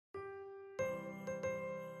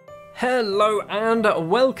Hello and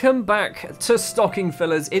welcome back to Stocking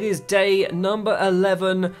Fillers. It is day number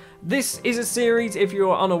 11. This is a series, if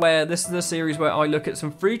you're unaware, this is a series where I look at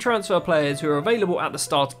some free transfer players who are available at the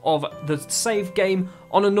start of the save game.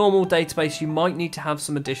 On a normal database, you might need to have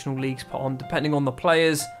some additional leagues put on depending on the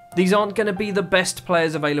players. These aren't going to be the best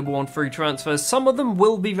players available on free transfers. Some of them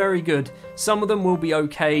will be very good, some of them will be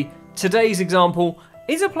okay. Today's example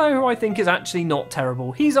is a player who I think is actually not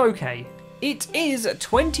terrible. He's okay. It is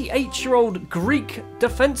 28-year-old Greek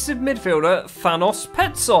defensive midfielder Thanos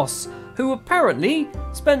Petsos, who apparently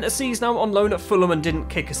spent a season out on loan at Fulham and didn't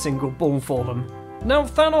kick a single ball for them. Now,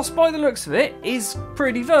 Thanos, by the looks of it, is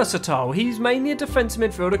pretty versatile. He's mainly a defensive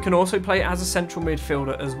midfielder, can also play as a central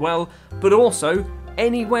midfielder as well, but also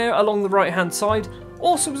anywhere along the right-hand side,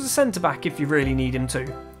 also as a centre-back if you really need him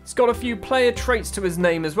to. He's got a few player traits to his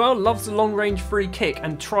name as well, loves a long-range free kick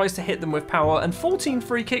and tries to hit them with power, and 14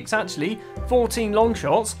 free kicks actually, 14 long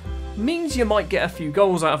shots, means you might get a few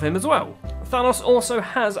goals out of him as well. Thanos also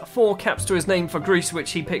has 4 caps to his name for Greece,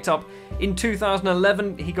 which he picked up in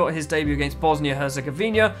 2011. He got his debut against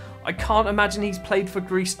Bosnia-Herzegovina. I can't imagine he's played for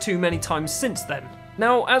Greece too many times since then.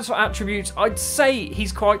 Now, as for attributes, I'd say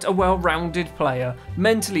he's quite a well-rounded player.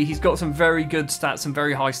 Mentally, he's got some very good stats, some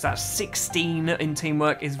very high stats. 16 in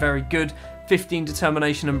teamwork is very good. 15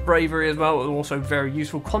 determination and bravery as well, also very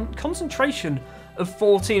useful. Concentration of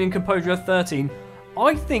 14 and composure of 13,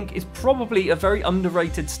 I think is probably a very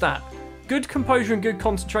underrated stat. Good composure and good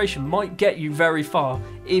concentration might get you very far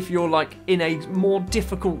if you're like in a more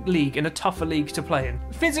difficult league, in a tougher league to play in.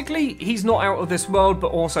 Physically, he's not out of this world,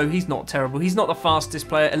 but also he's not terrible. He's not the fastest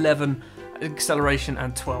player, 11 acceleration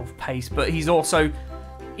and 12 pace, but he's got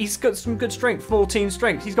some good strength, 14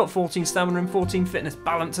 strength. He's got 14 stamina and 14 fitness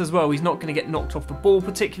balance as well. He's not going to get knocked off the ball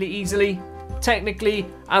particularly easily. Technically,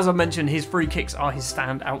 as I mentioned, his free kicks are his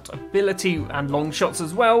standout ability and long shots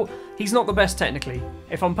as well. He's not the best technically.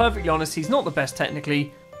 If I'm perfectly honest, he's not the best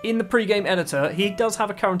technically. In the pre-game editor, he does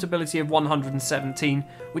have a current ability of 117,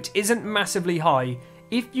 which isn't massively high.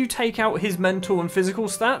 If you take out his mental and physical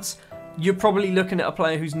stats, you're probably looking at a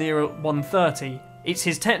player who's near 130. It's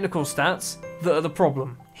his technical stats that are the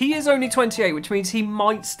problem. He is only 28, which means he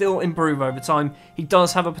might still improve over time. He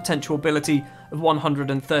does have a potential ability of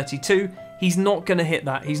 132. He's not going to hit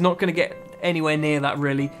that. He's not going to get anywhere near that,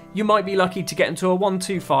 really. You might be lucky to get into a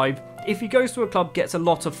 125. If he goes to a club, gets a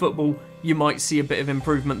lot of football, you might see a bit of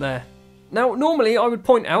improvement there. Now, normally I would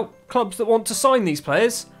point out clubs that want to sign these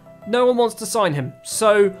players. No one wants to sign him,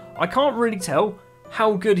 so I can't really tell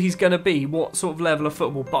how good he's going to be, what sort of level of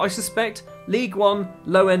football, but I suspect League One,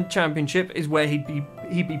 low-end Championship is where he'd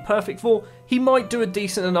be perfect for. He might do a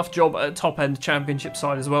decent enough job at a top-end Championship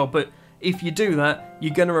side as well, but if you do that,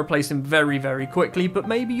 you're going to replace him very, very quickly, but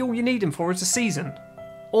maybe all you need him for is a season.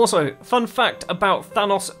 Also, fun fact about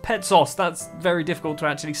Thanos Petsos, that's very difficult to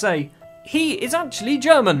actually say. He is actually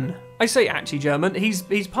German. I say actually German,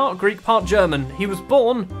 he's part Greek, part German. He was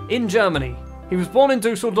born in Germany. He was born in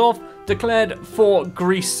Dusseldorf, declared for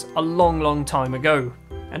Greece a long, long time ago.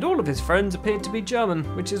 And all of his friends appeared to be German,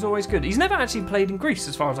 which is always good. He's never actually played in Greece,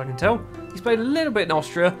 as far as I can tell. He's played a little bit in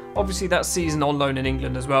Austria, obviously that season on loan in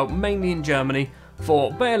England as well, mainly in Germany,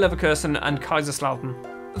 for Bayer Leverkusen and Kaiserslautern.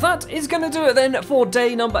 That is going to do it then for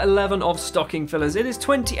day number 11 of Stocking Fillers. It is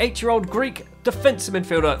 28-year-old Greek defensive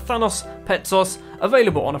midfielder Thanos Petsos,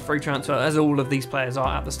 available on a free transfer, as all of these players are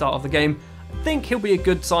at the start of the game. I think he'll be a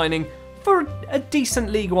good signing for a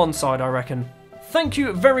decent League One side, I reckon. Thank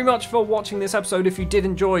you very much for watching this episode. If you did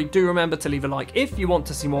enjoy, do remember to leave a like. If you want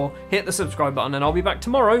to see more, hit the subscribe button and I'll be back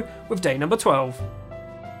tomorrow with day number 12.